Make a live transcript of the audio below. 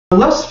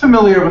less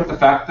familiar with the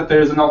fact that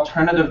there's an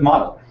alternative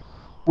model,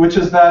 which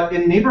is that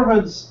in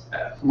neighborhoods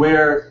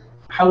where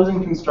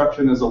housing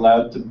construction is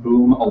allowed to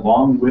boom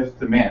along with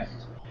demand,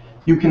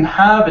 you can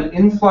have an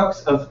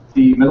influx of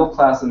the middle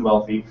class and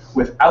wealthy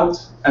without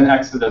an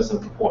exodus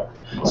of the poor.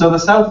 So the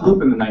South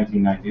Loop in the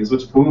 1990s,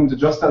 which boomed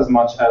just as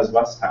much as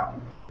Westtown,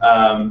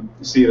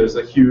 you see there's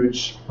a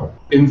huge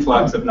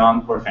influx of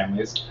non-poor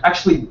families,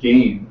 actually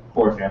gained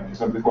poor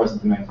families over the course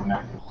of the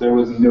 1990s. There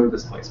was no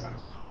displacement,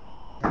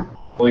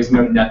 at least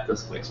no net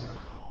displacement.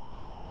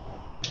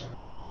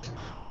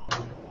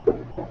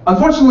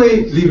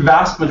 Unfortunately, the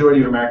vast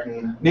majority of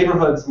American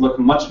neighborhoods look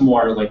much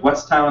more like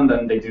Westtown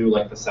than they do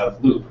like the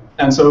South Loop.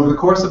 And so over the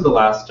course of the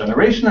last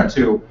generation or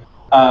two,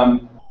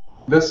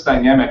 this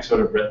dynamic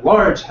sort of writ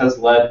large has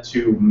led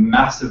to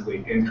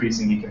massively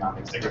increasing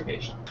economic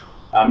segregation.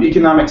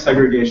 Economic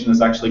segregation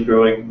is actually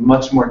growing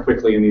much more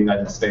quickly in the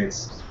United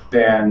States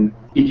than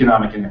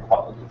economic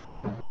inequality.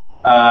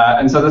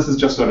 And so this is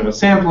just sort of a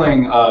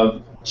sampling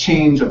of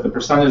change of the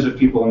percentage of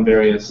people in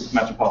various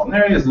metropolitan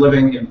areas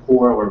living in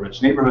poor or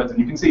rich neighborhoods. And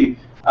you can see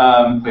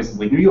places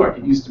like New York,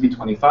 it used to be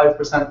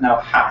 25%,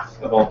 now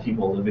half of all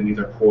people live in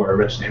either poor or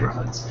rich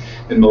neighborhoods.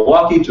 In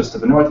Milwaukee, just to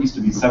the north, used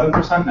to be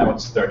 7%, now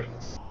it's 30%.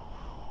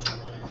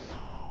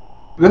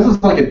 This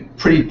is like a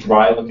pretty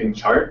dry looking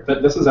chart,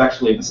 but this is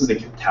a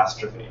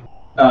catastrophe.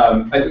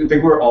 I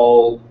think we're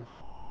all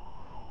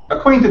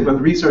acquainted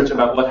with research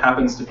about what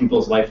happens to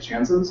people's life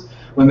chances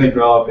when they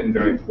grow up in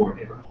very poor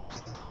neighborhoods.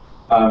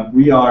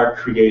 We are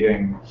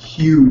creating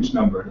huge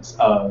numbers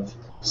of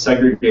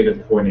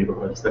segregated poor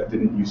neighborhoods that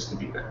didn't used to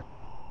be there.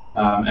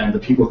 And the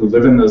people who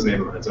live in those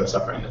neighborhoods are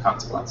suffering the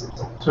consequences.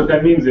 So what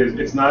that means is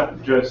it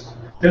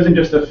doesn't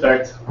just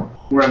affect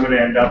where I'm going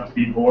to end up to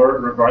be poor,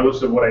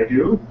 regardless of what I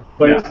do,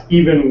 but it's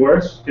even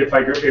worse if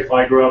I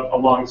grow up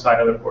alongside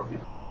other poor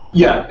people.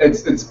 Yeah,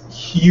 it's a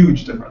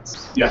huge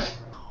difference. Yeah.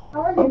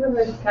 How are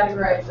neighborhoods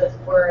categorized as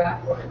poor or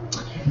affluent?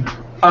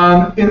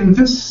 In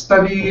this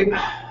study,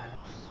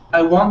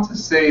 I want to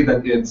say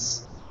that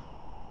it's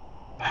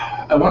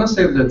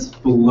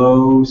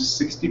below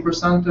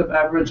 60% of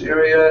average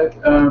area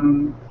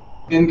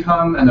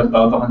income and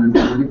above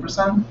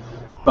 130%,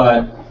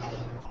 but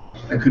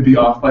I could be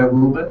off by a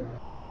little bit,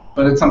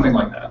 but it's something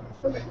like that.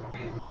 Okay.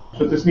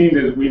 So what this means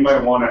is we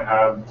might want to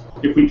have,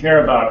 if we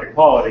care about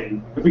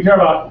equality, if we care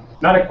about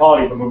not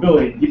equality but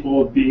mobility,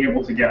 people being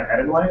able to get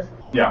ahead in life,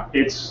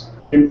 it's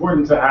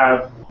important to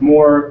have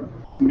more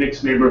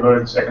mixed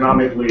neighborhoods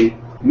economically,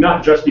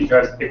 not just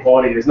because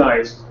equality is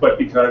nice, but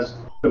because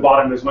the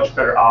bottom is much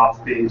better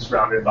off being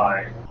surrounded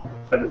by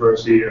a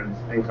diversity of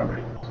income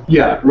ranges.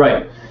 Yeah,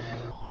 right.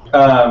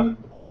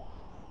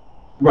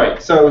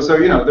 Right. So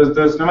you know,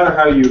 there's no matter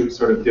how you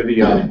sort of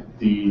divvy up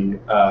the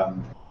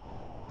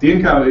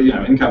income,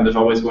 income, there's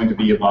always going to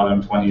be a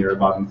bottom 20 or a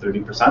bottom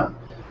 30%,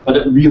 but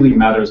it really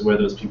matters where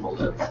those people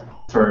live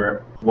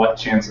for what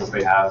chances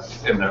they have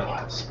in their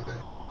lives.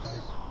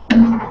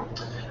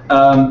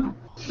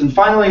 And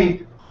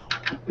finally,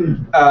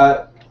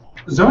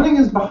 zoning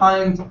is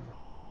behind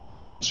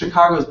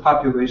Chicago's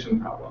population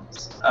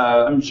problems.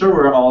 I'm sure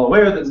we're all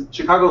aware that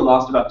Chicago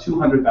lost about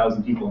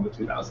 200,000 people in the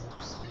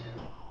 2000s.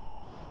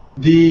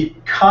 The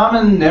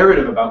common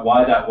narrative about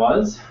why that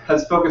was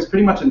has focused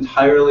pretty much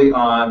entirely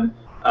on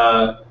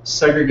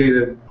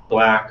segregated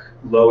black,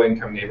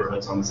 low-income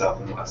neighborhoods on the south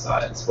and west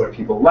sides, where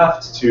people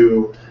left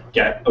to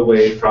get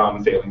away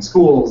from failing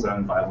schools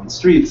and violent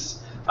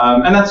streets.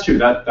 And that's true,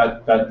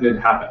 that did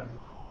happen.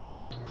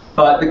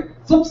 But the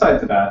flip side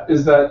to that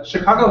is that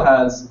Chicago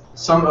has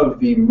some of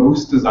the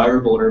most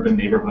desirable urban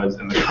neighborhoods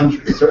in the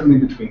country, certainly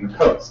between the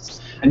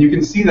coasts. And you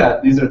can see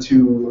that these are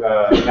two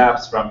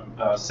maps from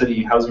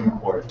City Housing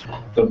Report.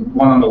 The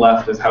one on the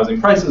left is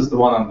housing prices, the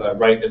one on the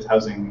right is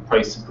housing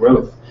price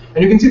growth.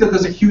 And you can see that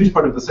there's a huge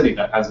part of the city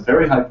that has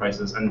very high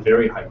prices and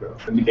very high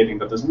growth, indicating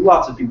that there's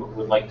lots of people who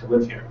would like to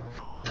live here.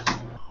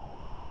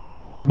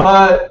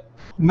 But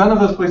none of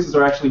those places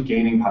are actually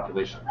gaining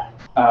population.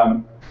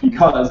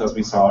 Because, as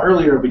we saw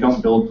earlier, we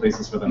don't build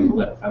places for them to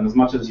live. And as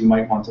much as you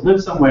might want to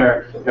live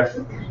somewhere, if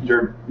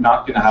you're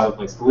not going to have a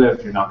place to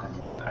live, you're not going to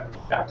live there.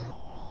 Yeah.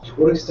 To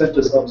what extent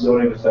does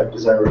upzoning affect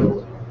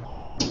desirability?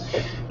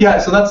 Yeah,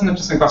 so that's an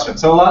interesting question.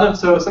 So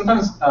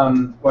sometimes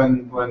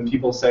when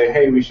people say,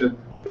 hey, we should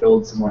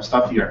build some more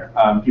stuff here,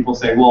 people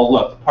say, well,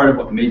 look, part of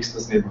what makes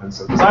this neighborhood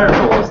so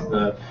desirable is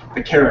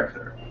the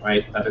character,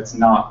 right? That it's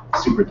not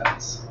super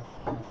dense.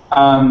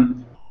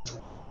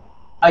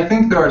 I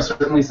think there are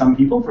certainly some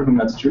people for whom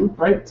that's true,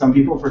 right? Some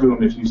people for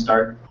whom if you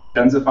start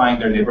densifying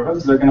their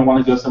neighborhoods, they're going to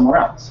want to go somewhere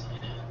else.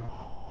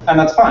 And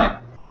that's fine.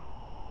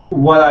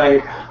 What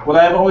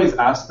I've always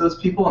asked those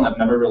people, and I've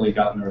never really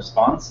gotten a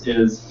response,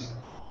 is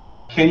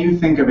can you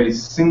think of a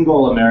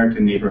single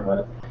American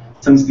neighborhood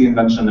since the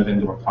invention of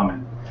indoor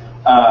plumbing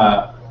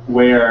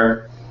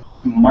where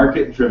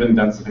market-driven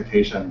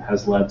densification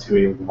has led to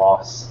a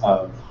loss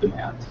of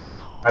demand?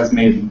 Has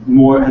made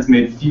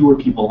fewer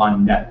people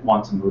on net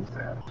want to move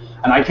there.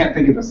 And I can't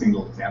think of a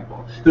single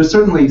example. There's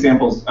certainly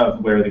examples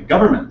of where the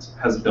government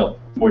has built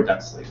more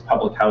densely.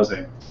 Public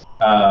housing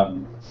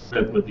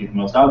would be the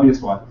most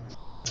obvious one.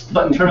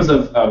 But in terms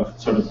of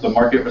sort of the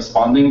market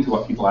responding to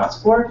what people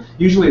ask for,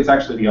 usually it's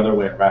actually the other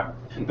way around.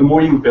 The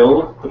more you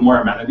build, the more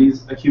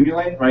amenities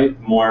accumulate, right?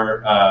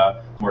 More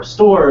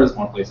stores,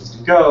 more places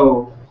to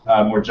go,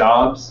 more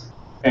jobs,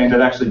 and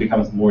it actually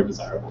becomes more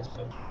desirable to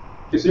live.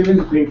 It's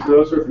even for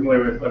those who are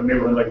familiar with a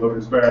neighborhood like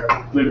Logan Square,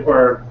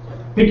 or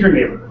pick your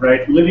neighborhood,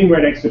 right? Living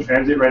right next to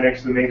transit, right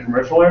next to the main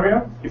commercial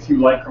area, if you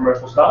like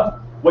commercial stuff,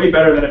 way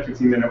better than a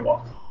 15-minute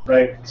walk,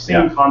 right?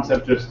 Same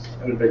concept, just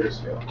at a bigger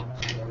scale.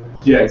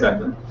 Yeah,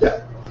 exactly.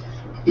 Yeah.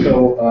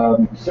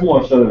 So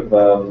similar sort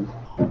of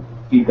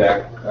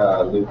feedback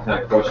loop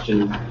kind of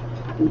question.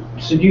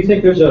 So do you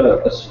think there's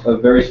a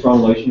very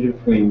strong relationship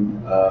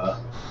between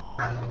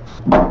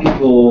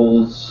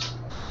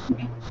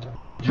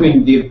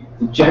between the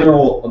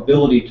general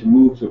ability to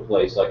move to a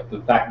place, like the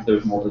fact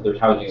that there's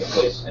housing in a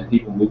place and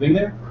people moving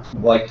there?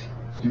 Like,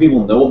 do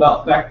people know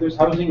about the fact there's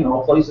housing in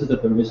all places,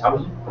 that there is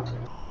housing?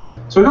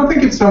 So I don't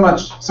think it's so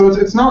much. So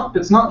it's not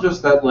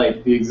just that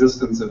like the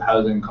existence of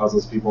housing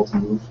causes people to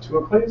move to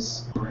a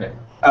place. Okay.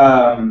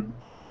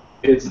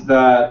 It's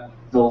that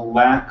the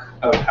lack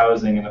of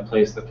housing in a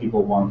place that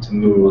people want to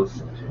move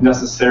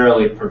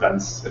necessarily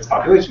prevents its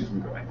population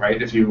from growing, right?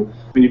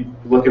 When you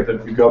look at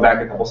if you go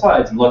back a couple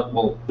slides and look,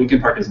 well,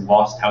 Lincoln Park has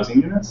lost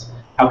housing units.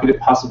 How could it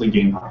possibly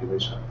gain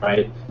population,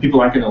 right?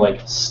 People aren't going to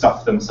like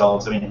stuff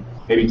themselves. I mean,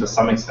 maybe to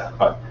some extent,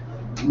 but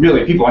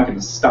really, people aren't going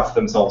to stuff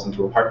themselves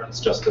into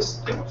apartments just to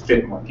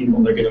fit more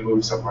people. They're going to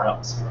move somewhere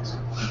else.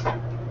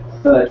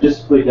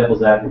 Just to play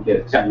devil's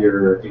advocate to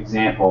your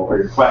example or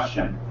your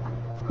question,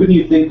 couldn't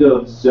you think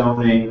of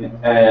zoning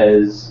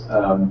as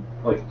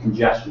like a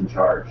congestion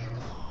charge,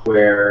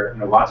 where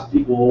lots of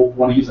people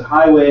want to use a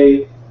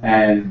highway,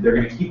 and they're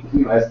going to keep,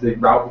 as the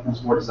route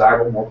becomes more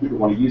desirable, more people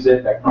want to use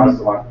it. That causes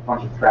a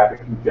bunch of traffic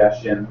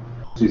congestion.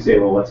 So you say,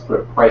 well, let's put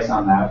a price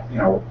on that.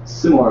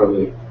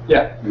 Similarly,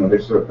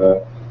 there's sort of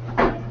a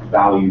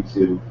value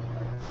to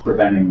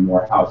preventing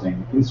more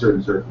housing in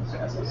certain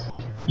circumstances.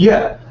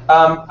 Yeah,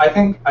 I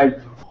think I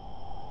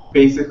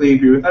basically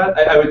agree with that.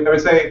 I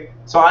would say,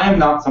 so I am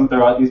not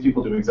these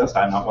people do exist,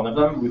 I'm not one of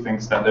them who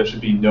thinks that there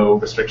should be no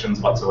restrictions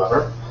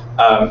whatsoever.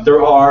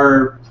 There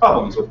are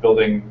problems with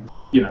building,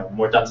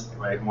 more densely,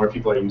 right? More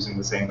people are using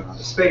the same amount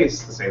of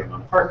space, the same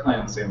amount of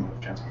parkland, the same amount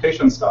of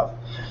transportation stuff.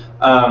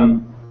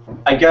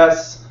 I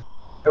guess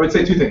I would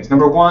say two things.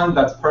 Number one,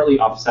 that's partly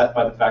offset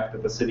by the fact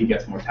that the city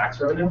gets more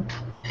tax revenue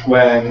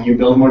when you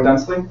build more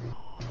densely.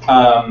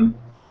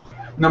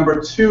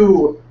 Number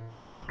two,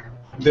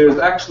 there's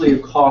actually a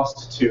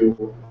cost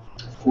to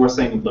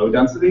forcing low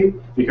density,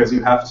 because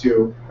you have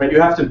to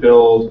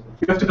build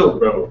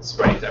roads,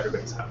 right, to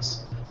everybody's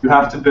house. You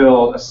have to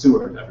build a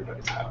sewer to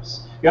everybody's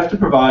house. You have to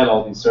provide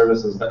all these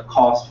services that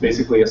cost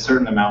basically a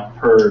certain amount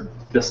per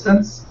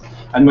distance.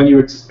 And when you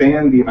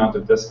expand the amount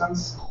of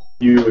distance,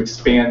 you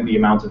expand the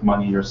amount of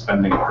money you're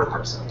spending per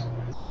person.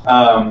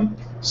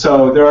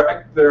 So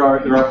there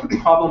are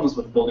problems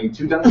with building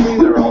too densely.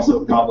 There are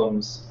also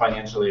problems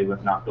financially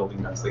with not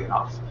building densely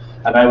enough.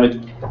 And I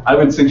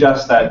would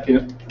suggest that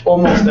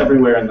almost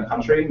everywhere in the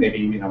country,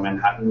 maybe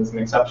Manhattan is an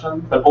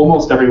exception, but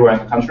almost everywhere in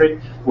the country,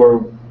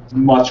 we're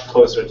much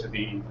closer to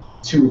the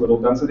too little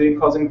density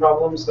causing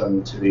problems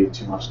than to the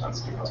too much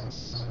density causing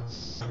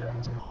problems.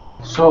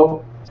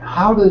 So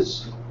how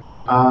does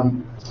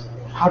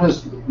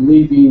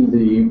leaving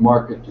the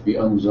market to be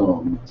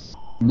unzoned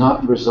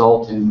not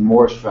result in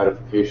more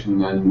stratification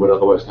than would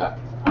otherwise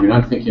happen? I mean,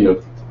 I'm thinking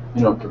of,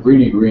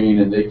 Cabrini Green,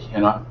 and they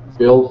cannot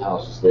build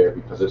houses there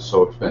because it's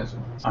so expensive,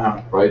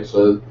 right?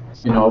 So,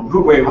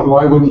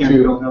 why wouldn't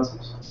you? Build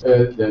houses?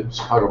 The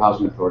Chicago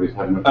Housing Authority is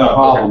having a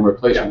problem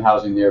replacing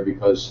housing there,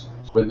 because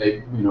when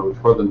they,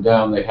 tore them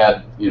down, they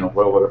had,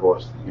 whatever it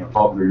was,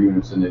 1,200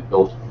 units, and they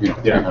built,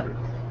 300,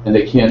 and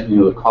they can't,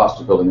 the cost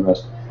of building the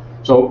rest.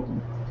 So,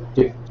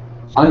 if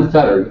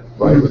unfettered,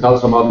 right, without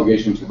some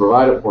obligation to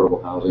provide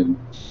affordable housing,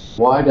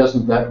 why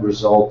doesn't that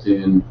result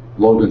in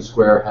Logan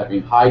Square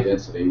having high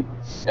density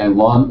and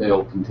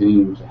Lawndale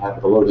continuing to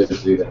have the low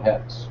density that it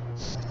has?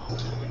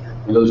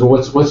 And those are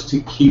what's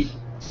to keep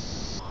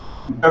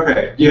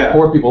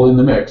poor people in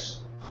the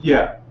mix.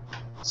 Yeah.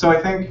 So I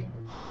think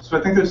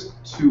there's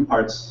two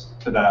parts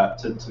to that,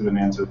 to an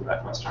answer to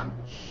that question.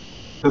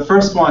 The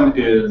first one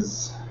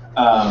is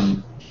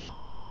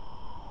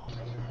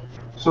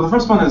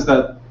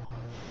that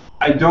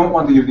I don't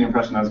want to give the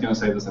impression, I was going to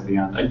say this at the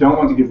end, I don't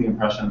want to give the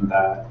impression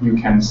that you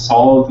can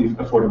solve the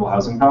affordable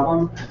housing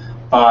problem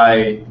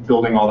by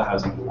building all the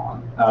housing you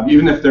want.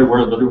 Even if there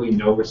were literally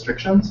no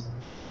restrictions,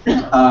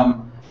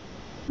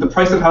 the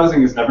price of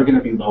housing is never going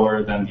to be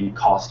lower than the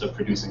cost of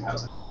producing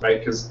housing, right?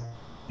 Because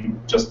you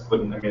just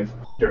wouldn't, if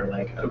you're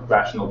like a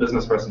rational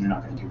business person, you're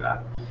not going to do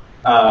that.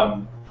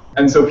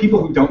 And so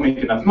people who don't make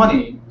enough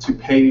money to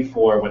pay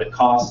for what it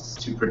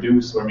costs to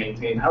produce or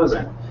maintain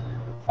housing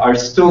are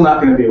still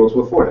not going to be able to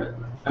afford it.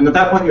 And at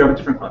that point, you have a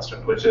different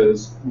question, which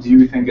is, do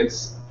you think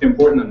it's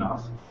important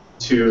enough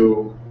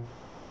for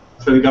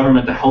the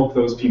government to help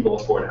those people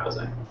afford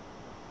housing?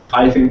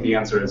 I think the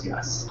answer is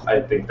yes. I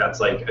think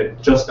that's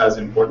just as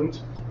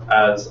important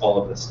as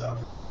all of this stuff.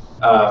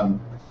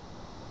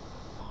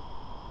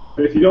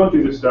 But if you don't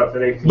do this stuff,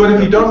 then it's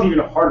even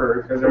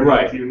harder because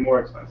it's even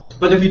more expensive.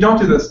 But if you don't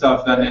do this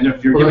stuff, then and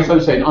if you're Well, giving, that's what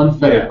I'm saying,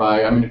 unfettered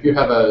by, I mean, if you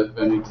have an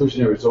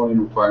inclusionary zoning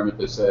requirement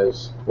that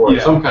says, or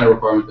some kind of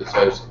requirement that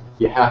says,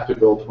 you have to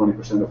build 20%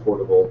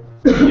 affordable,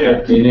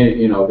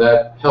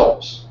 that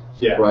helps,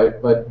 right?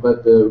 But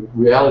the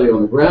reality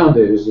on the ground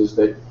is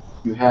that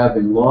you have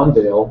in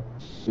Lawndale,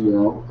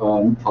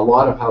 a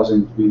lot of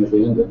housing being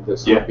abandoned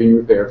that's not being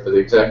repaired for the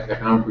exact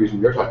economic reason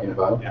you're talking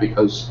about,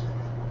 because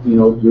you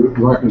aren't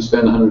going to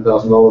spend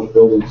 $100,000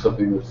 building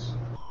something that's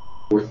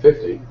worth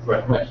 50.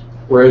 Right.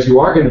 Whereas you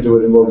are going to do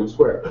it in Logan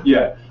Square.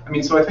 Yeah. I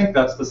mean, so I think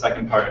that's the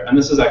second part, and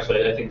this is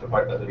actually, I think, the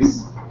part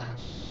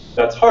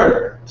that's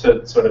harder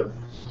to sort of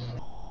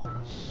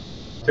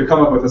to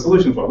come up with a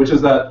solution for, which is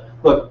that,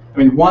 look, I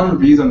mean, one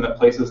reason that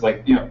places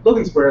like,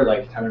 Logan Square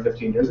like 10 or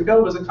 15 years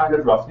ago was a kind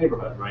of rough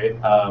neighborhood, right?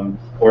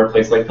 Or a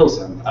place like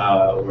Pilsen,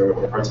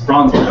 or parts of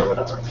Bronzeville or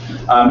whatever.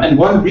 And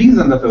one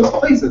reason that those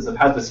places have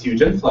had this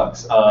huge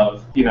influx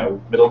of,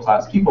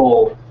 middle-class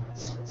people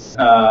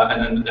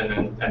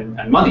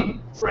and money,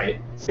 right,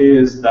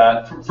 is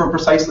that for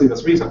precisely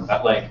this reason,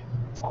 that like,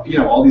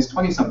 all these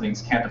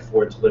 20-somethings can't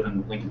afford to live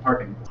in Lincoln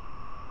Park anymore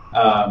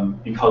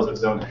because of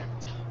zoning.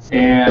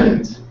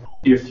 And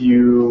if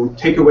you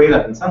take away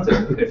that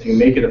incentive, if you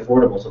make it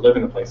affordable to live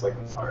in a place like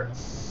Lincoln Park,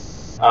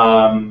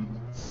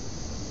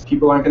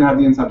 people aren't going to have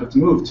the incentive to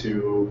move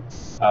to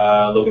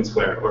Logan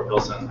Square or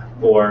Pilsen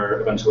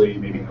or eventually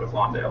maybe North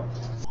Lawndale.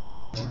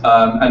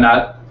 And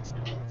that,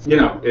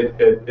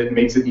 it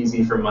makes it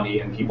easy for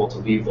money and people to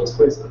leave those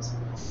places.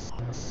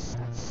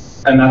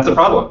 And that's a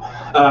problem.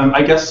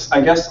 I guess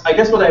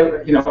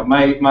what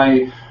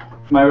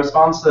my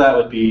response to that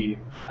would be,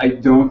 I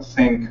don't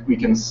think we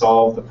can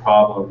solve the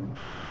problem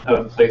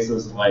of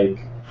places like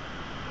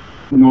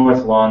North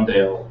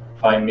Lawndale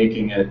by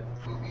making it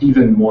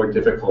even more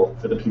difficult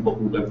for the people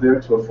who live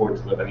there to afford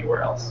to live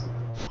anywhere else.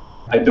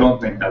 I don't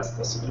think that's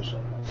the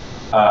solution.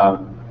 I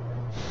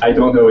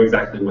don't know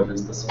exactly what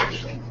is the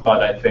solution,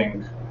 but I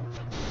think,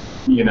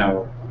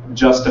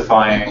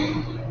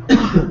 justifying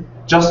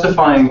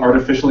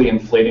artificially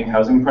inflating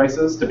housing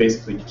prices to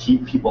basically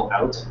keep people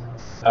out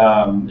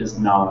is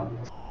not.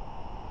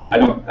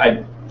 I'm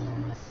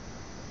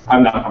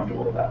not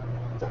comfortable with that.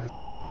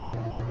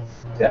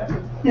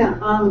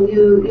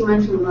 You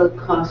mentioned the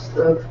cost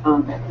of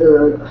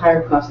the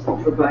higher cost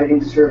of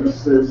providing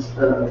services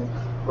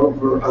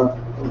over a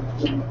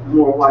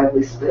more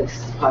widely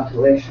spaced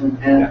population,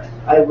 and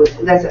I was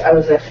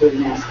actually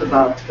going to ask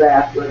about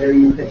that, whether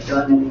you had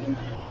done any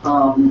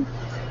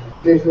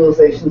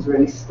visualizations or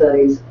any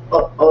studies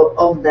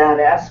of that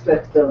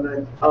aspect of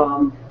it,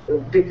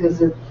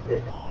 because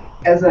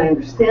as I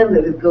understand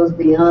it, it goes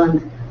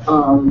beyond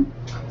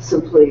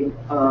simply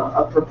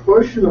a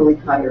proportionally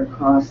higher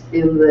cost,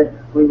 in that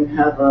when you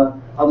have a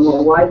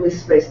more widely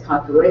spaced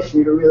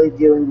population, you're really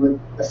dealing with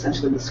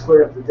essentially the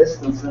square of the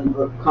distance and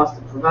the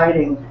cost of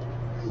providing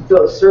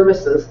those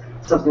services,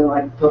 something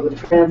like public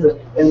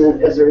transit, and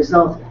then as a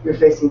result, you're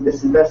facing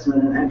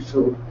disinvestment and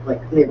actual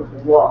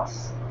neighborhood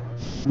loss.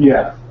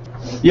 Yeah,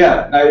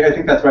 I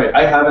think that's right.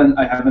 I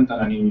haven't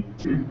done any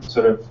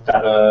sort of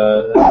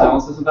data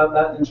analysis about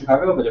that in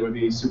Chicago, but it would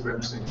be super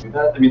interesting to do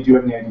that. I mean, do you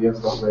have any ideas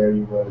about where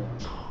you would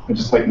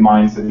just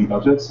mine city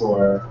budgets,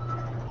 or?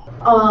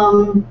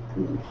 I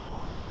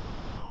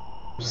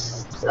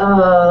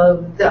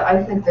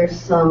think there's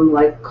some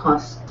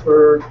cost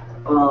per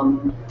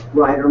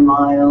rider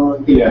mile,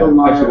 vehicle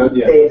mile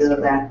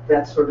data,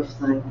 that sort of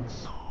thing.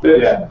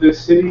 The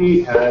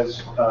city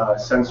has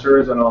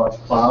sensors on all its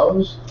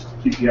plows,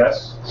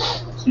 GPS,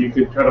 so you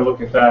could try to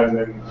look at that and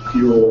then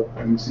fuel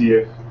and see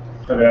if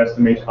try to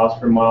estimate cost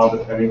per mile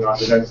depending on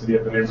the density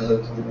of the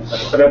neighborhood, something like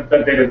that. But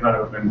that data is not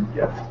open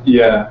yet.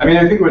 Yeah, I mean,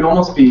 I think it would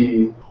almost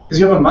be, because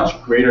you have a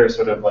much greater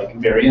sort of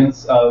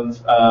variance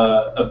of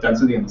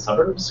density in the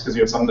suburbs, because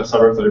you have some of the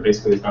suburbs that are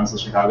basically as dense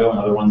as Chicago and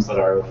other ones that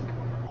are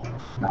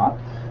not.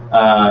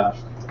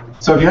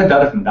 So if you had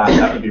data from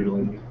that would be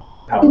really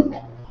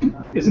powerful.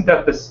 Isn't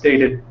that the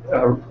stated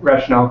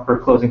rationale for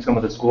closing some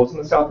of the schools on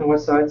the south and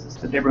west sides, is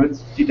the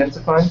neighborhoods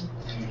de-densifying?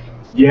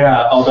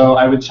 Yeah, although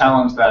I would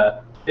challenge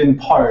that in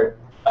part.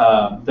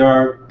 There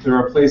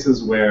are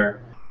places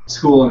where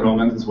school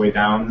enrollment is way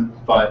down,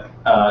 but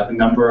the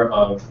number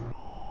of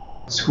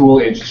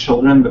school-aged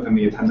children within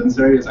the attendance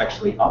area is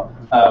actually up.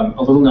 A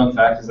little known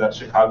fact is that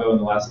Chicago in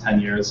the last 10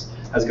 years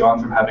has gone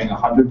from having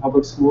 100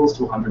 public schools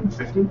to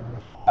 150.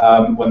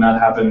 When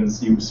that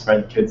happens, you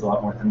spread kids a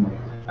lot more thinly.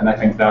 And I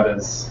think that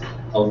is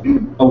a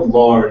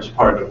large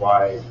part of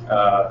why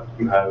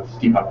you have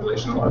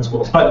depopulation in a lot of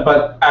schools.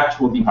 But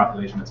actual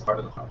depopulation is part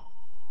of the problem.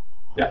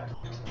 Yeah.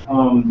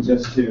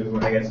 Just to,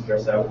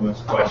 address that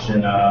woman's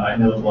question, I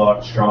know the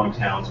blog Strong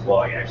Towns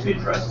blog actually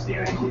addresses the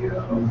idea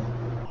of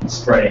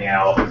spreading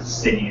out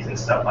cities and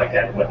stuff like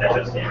that, and what that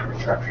does to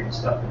infrastructure and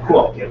stuff. And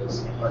cool. How it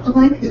gives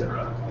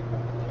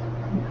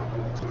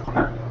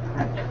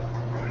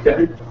Thank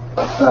you.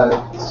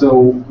 So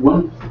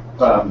one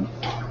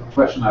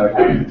question I would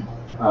have,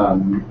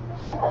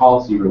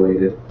 policy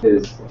related,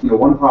 is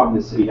one problem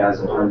the city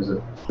has in terms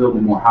of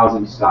building more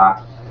housing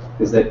stock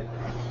is that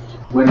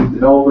when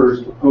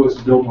developers propose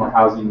to build more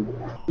housing,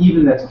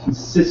 even that's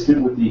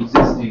consistent with the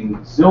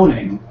existing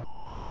zoning,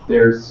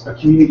 there's a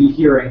community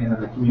hearing, and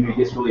then the community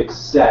gets really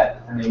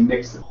upset, and they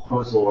mix the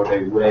proposal, or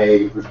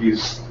they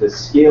reduce the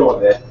scale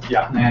of it.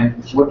 Yeah.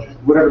 And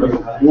whatever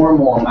the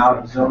formal amount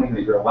of zoning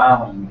that you're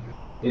allowing,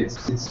 it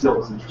still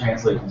doesn't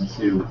translate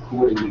into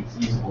politically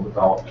feasible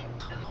development.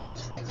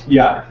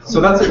 Yeah.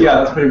 So that's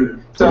pretty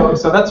good. So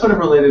that's sort of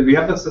related. We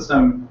have this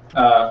system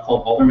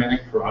called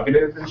aldermanic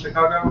prerogative in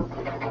Chicago,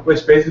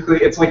 which basically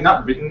it's like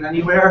not written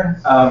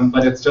anywhere,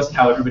 but it's just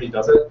how everybody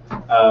does it.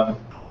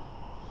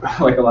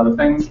 Like a lot of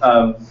things,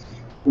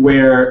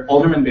 where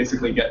aldermen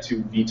basically get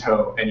to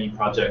veto any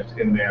project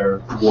in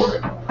their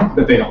ward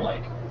that they don't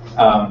like.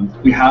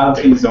 We have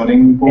a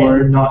zoning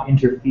board. And not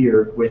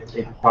interfere with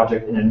a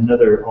project in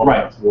another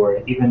alderman's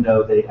ward, even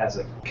though they, as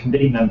a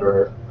committee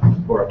member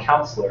or a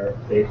councillor,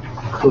 they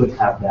could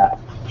have that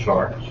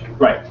charge.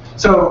 Right.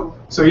 So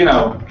you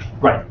know,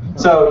 right.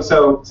 So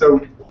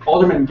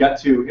aldermen get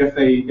to, if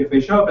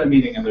they show up at a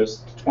meeting and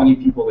there's 20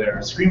 people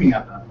there screaming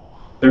at them,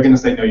 they're going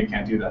to say, no, you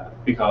can't do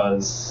that,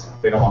 because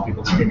they don't want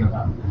people screaming at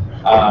them.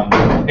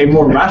 A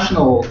more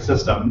rational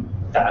system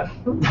that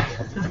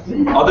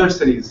other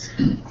cities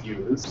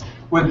use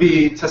would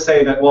be to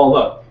say that, well,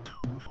 look,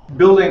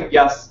 building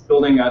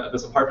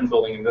this apartment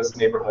building in this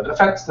neighborhood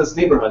affects this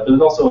neighborhood, but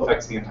it also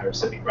affects the entire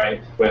city,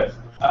 right? With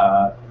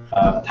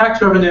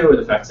tax revenue, it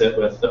affects it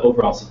with the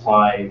overall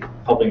supply,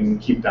 helping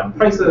keep down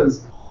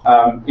prices.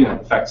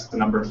 Affects the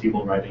number of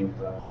people riding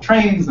the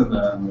trains and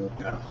and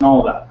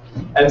all of that.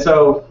 And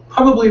so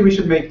probably we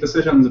should make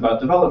decisions about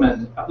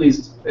development, at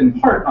least in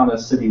part, on a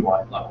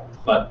citywide level,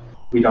 but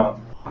we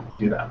don't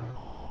do that.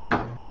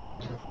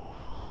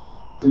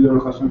 Do you have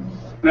a question?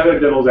 Another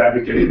devil's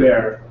advocate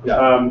there.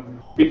 Yeah.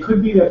 It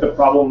could be that the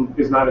problem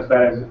is not as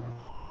bad as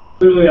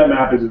clearly that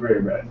map is very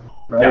red,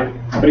 right?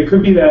 Yeah. But it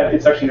could be that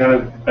it's actually not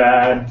as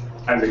bad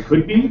as it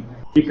could be,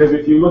 because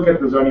if you look at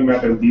the zoning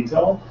map in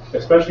detail,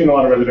 especially in a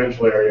lot of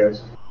residential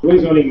areas, the way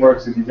zoning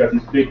works is you've got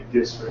these big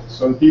districts.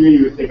 So in theory,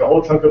 you would take a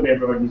whole chunk of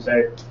neighborhood and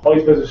say, all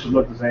these places should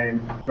look the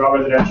same, they're all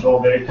residential,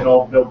 they can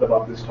all build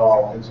about this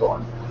tall, and so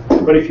on.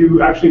 But if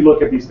you actually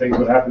look at these things,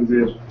 what happens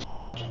is,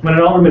 when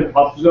an alderman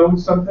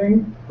upzones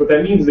something, what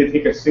that means is they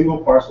take a single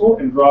parcel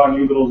and draw a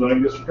new little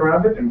zoning district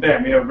around it, and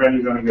bam, we have a brand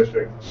new zoning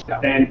district. Yeah.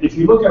 And if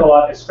you look at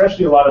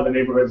especially a lot of the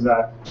neighborhoods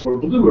that were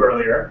blue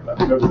earlier,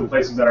 those are the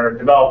places that are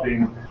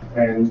developing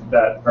and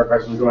that our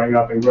prices are going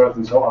up in growth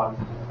and so on,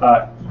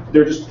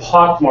 they're just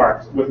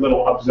pockmarked with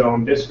little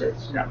upzone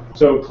districts. Yeah.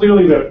 So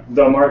clearly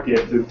the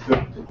market, to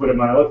put it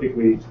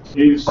monolithically,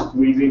 is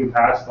squeezing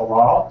past the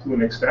law to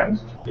an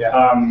extent.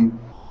 Yeah.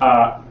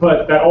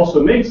 But that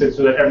also makes it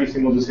so that every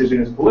single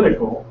decision is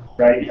political,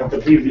 right? You have to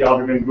please the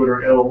alderman, good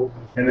or ill,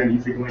 and then he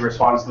frequently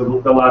responds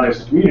to the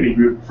loudest community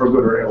group for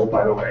good or ill,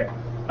 by the way.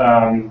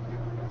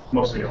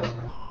 Mostly ill.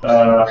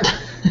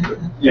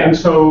 Yeah. And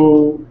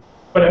so,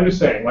 but I'm just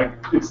saying, like,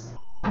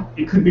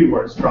 it could be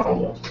worse,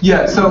 probably.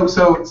 Yeah, so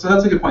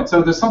that's a good point.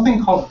 So there's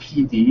something called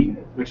PD,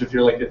 which if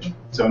you're like a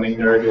zoning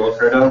nerd, you'll have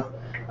heard of.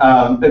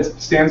 It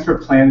stands for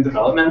planned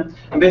development,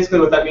 and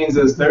basically what that means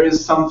is there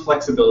is some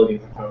flexibility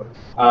in the code.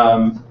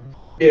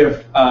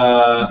 If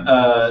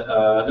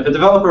a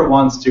developer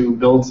wants to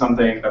build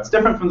something that's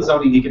different from the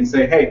zoning, he can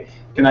say, hey,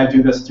 can I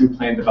do this through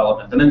planned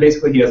development? And then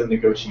basically he has a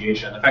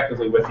negotiation,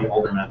 effectively with the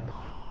alderman,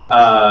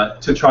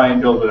 to try and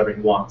build whatever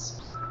he wants.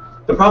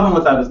 The problem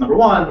with that is, number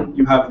one,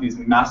 you have these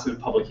massive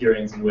public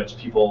hearings in which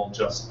people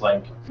just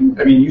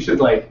you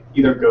should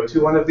either go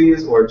to one of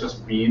these or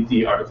just read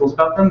the articles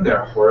about them.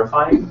 They're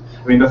horrifying.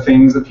 I mean, the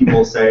things that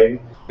people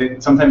say,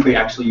 sometimes they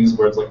actually use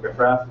words like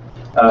riffraff.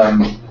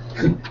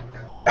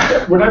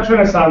 We're not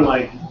trying to sound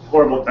like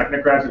horrible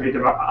technocrats who hate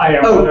them. I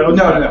am. Oh,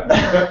 no.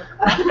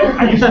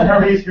 I used to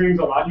cover these hearings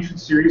a lot. You should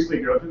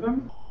seriously go to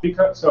them.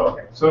 So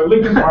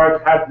Lincoln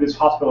Park had this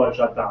hospital that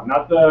shut down,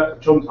 not the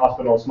children's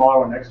hospital, a smaller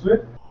one next to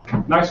it.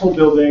 Nice old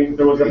building.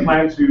 There was a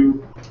plan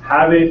to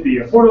have it be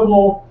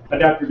affordable,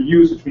 adaptive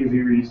use, which means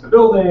you reuse the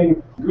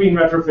building, green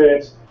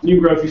retrofits, new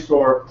grocery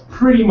store.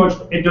 Pretty much,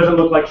 it doesn't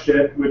look like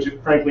shit, which is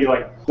frankly,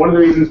 one of the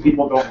reasons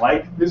people don't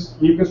like this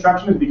new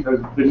construction is because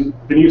the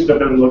new stuff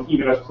doesn't look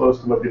even as close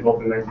to what they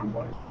built in the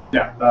 1920s.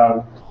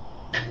 Yeah.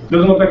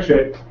 Doesn't look like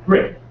shit.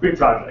 Great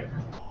project.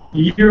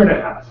 Year and a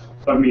half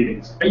of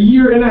meetings. A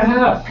year and a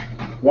half.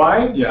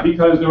 Why? Yeah.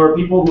 Because there were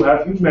people who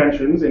have huge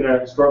mansions in a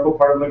historical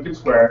part of Lincoln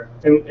Square,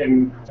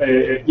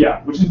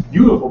 which is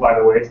beautiful, by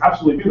the way. It's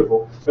absolutely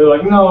beautiful. They're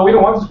like, no, we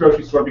don't want this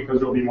grocery store because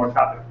there will be more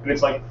traffic. And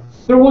it's like,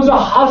 there was a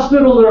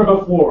hospital there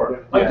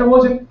before. There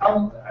wasn't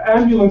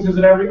ambulances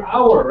in every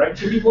hour, right?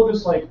 So people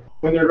just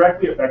when they're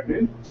directly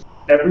affected,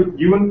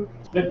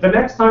 the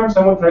next time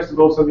someone tries to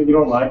build something you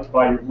don't like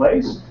by your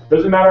place,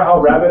 doesn't matter how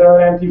rabid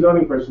or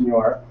anti-zoning person you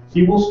are,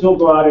 he will still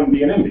go out and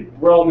be an NIMBY.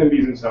 We're all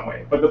NIMBYs in some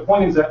way. But the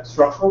point is that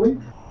structurally,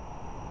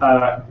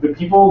 the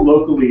people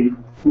locally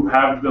who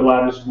have the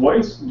loudest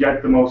voice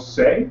get the most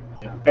say.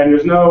 Yeah. And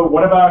there's no,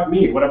 what about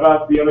me? What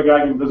about the other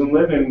guy who doesn't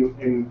live lives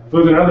in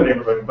another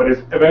neighborhood, but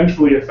is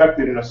eventually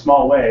affected in a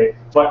small way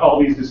by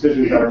all these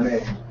decisions that are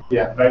made?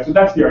 Yeah. Right. So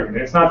that's the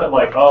argument. It's not that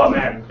like, oh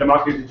man,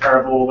 democracy is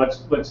terrible.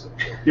 Let's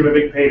give a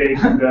big payday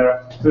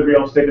to the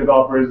real estate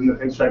developers and the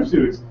pinstripe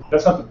suits.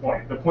 That's not the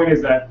point. The point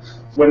is that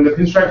when the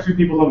pinstripe suit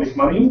people don't make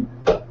money,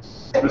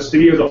 the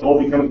city as a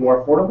whole becomes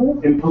more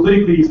affordable. And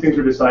politically, these things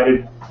are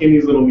decided in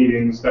these little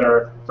meetings that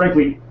are,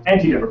 frankly,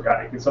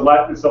 anti-democratic. It's the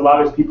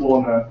loudest people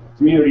in the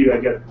community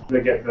that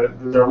get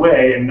their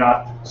way, and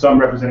not some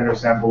representative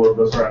sample of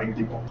the surrounding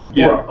people.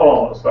 Yeah. Or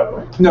all of us, by the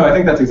way. No, I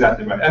think that's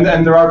exactly right.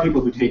 And there are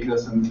people who take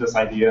this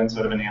idea in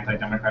sort of an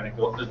anti-democratic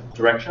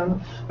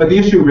direction. But the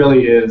issue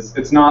really is,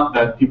 it's not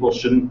that people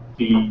shouldn't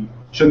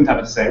have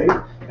a say.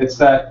 It's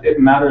that it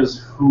matters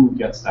who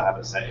gets to have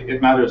a say. It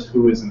matters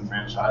who is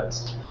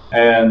enfranchised.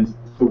 And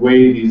the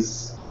way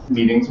these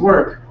meetings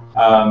work,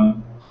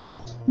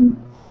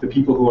 the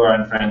people who are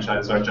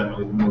enfranchised are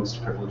generally the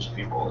most privileged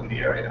people in the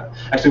area.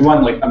 Actually,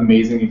 one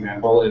amazing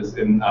example is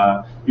in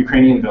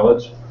Ukrainian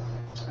Village.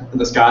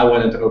 This guy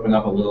wanted to open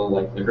up a little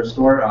liquor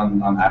store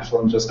on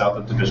Ashland, just south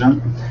of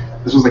Division.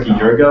 This was a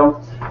year ago,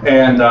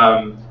 and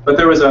but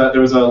there was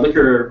a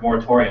liquor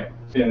moratorium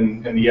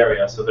in the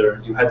area, so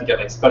you had to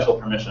get special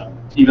permission,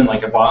 even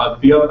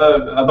above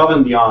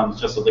and beyond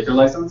just a liquor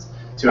license,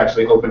 to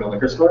actually open a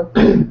liquor store.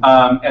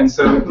 And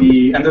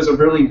there's a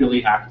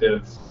really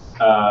active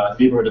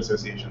neighborhood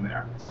association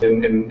there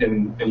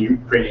in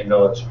Ukrainian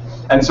Village.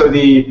 And so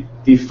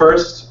the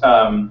first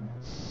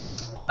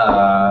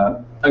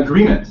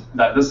agreement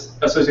that this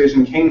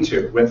association came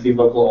to with the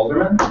local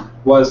alderman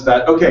was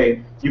that,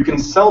 okay, you can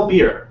sell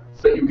beer,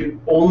 but you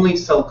can only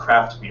sell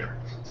craft beer.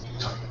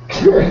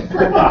 You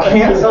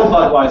can't sell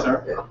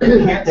Budweiser,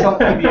 you can't sell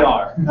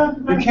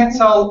PBR, you can't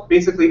sell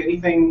basically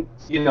anything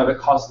that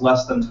costs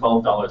less than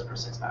 $12 per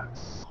six-pack.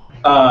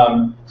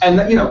 And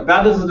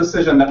that is a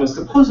decision that was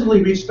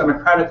supposedly reached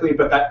democratically,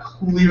 but that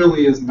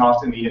clearly is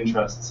not in the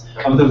interests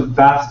of the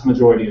vast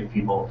majority of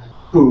people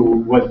who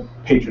would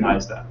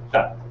patronize that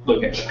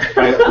location,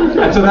 right?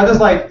 And so that is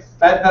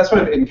that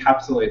sort of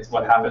encapsulates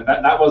what happened.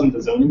 That wasn't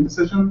a zoning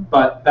decision,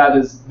 but that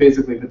is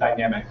basically the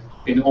dynamic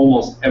in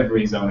almost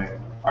every zoning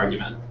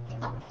argument.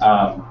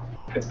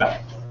 It's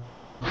bad.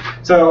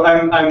 So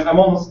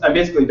I'm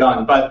basically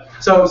done. But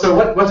so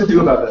what to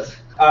do about this?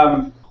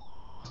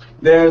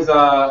 There's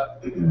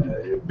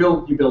you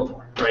build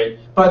more, right?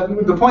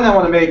 But the point I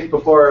want to make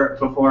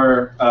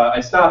before I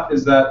stop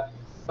is that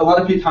a lot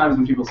of times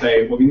when people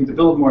say, well, we need to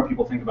build more,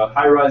 people think about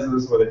high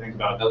rises, or they think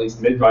about at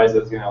least mid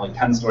rises,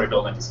 10-story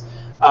buildings.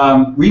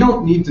 We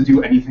don't need to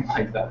do anything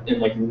like that in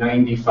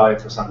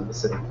 95% of the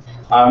city.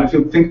 If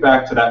you think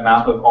back to that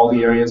map of all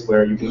the areas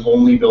where you can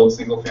only build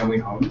single-family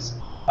homes,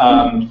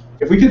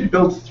 if we could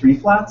build 3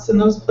 flats in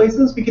those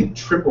places, we could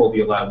triple the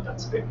allowed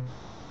density,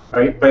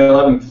 right? By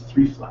allowing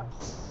 3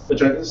 flats,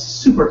 which are a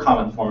super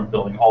common form of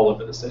building all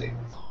over the city.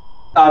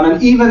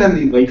 And even in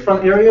the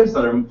lakefront areas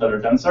that are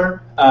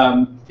denser,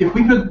 if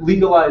we could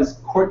legalize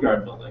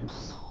courtyard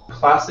buildings,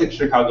 classic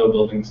Chicago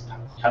buildings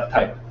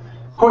type,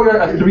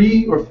 a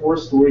 3 or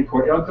 4-story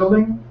courtyard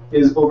building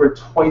is over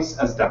twice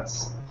as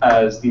dense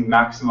as the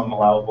maximum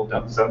allowable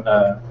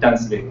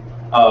density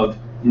of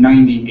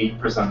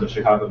 98% of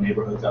Chicago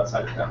neighborhoods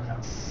outside of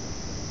downtown.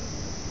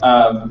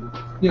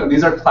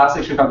 These are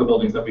classic Chicago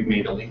buildings that we've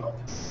made illegal.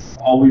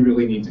 All we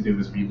really need to do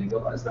is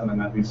re-legalize them, and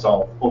then we've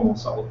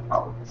almost solved the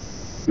problem.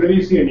 Maybe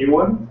you see a new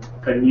one,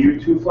 a new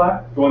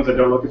 2-flat, the ones that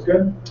don't look as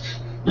good.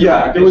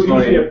 Yeah, there was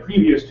usually a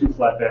previous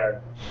 2-flat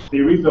there. They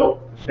rebuilt.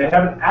 They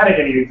haven't added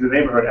anything to the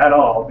neighborhood at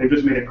all. They've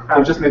just made it crap.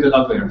 They've just made it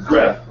uglier.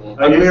 Right.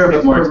 Uglier,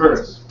 but more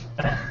expensive.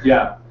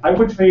 Yeah. I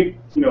would trade,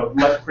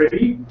 less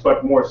pretty,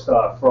 but more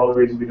stuff for all the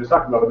reasons we just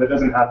talked about, but that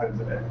doesn't happen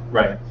today.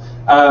 Right.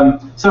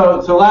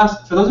 So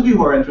for those of you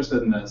who are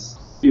interested in this,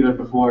 either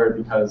before or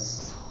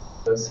because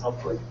this,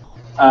 hopefully,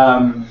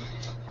 I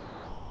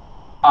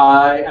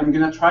am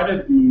going to try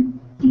to be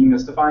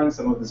demystifying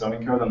some of the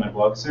zoning code on my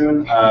blog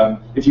soon.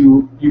 If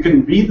you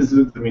can read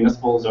the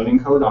municipal zoning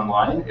code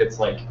online, it's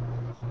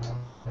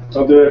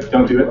don't do it.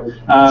 Don't do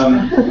it.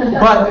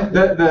 But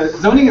the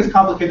zoning is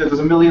complicated. There's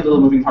a million little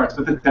moving parts,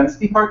 but the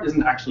density part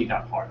isn't actually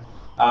that hard.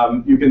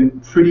 You can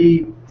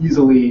pretty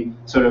easily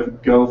sort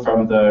of go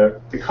from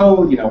the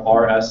code,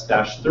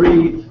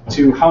 RS-3,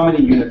 to how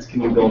many units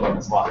can you build on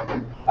this lot.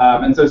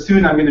 And so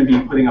soon I'm going to be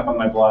putting up on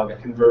my blog a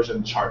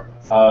conversion chart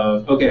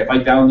of, okay, if I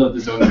download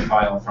the zoning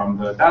file from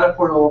the data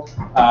portal,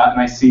 and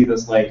I see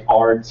this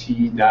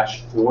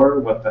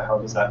RT-4, what the hell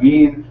does that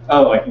mean?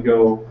 Oh, I can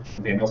go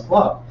to Daniel's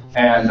blog.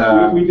 And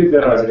we did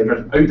that already.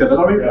 Oh, you did that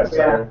already?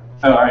 Yeah.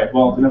 Oh, all right.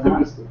 Well, never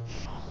mind.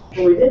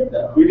 Well, we did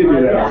though. We did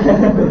do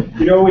that.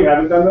 You know what we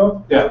haven't done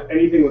though? Yeah.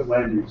 Anything with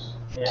land use.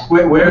 Yeah.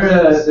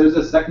 There's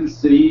a second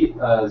city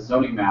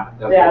zoning map.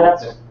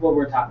 That's what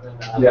we're talking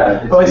about.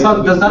 Yeah. Oh, I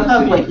saw. Does that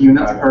have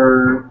units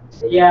per?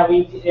 Yeah,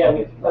 we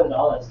put in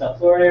all that stuff.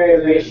 Floor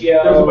area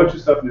ratio. There's a bunch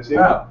of stuff missing.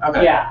 Oh,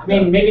 okay. Yeah, I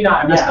mean maybe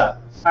not. I missed that.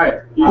 All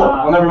right. Cool.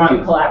 Well, never mind.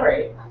 We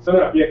collaborate.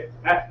 So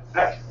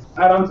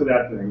add on to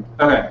that thing.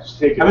 Okay. Just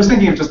take it. I was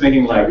thinking of just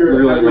making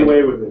every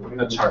way with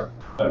it. a chart.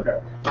 Okay.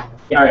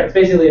 Yeah, all right. It's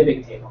basically a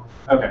big table.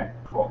 Okay.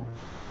 Cool.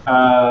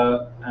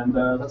 And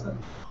that's it.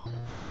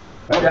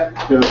 Yeah.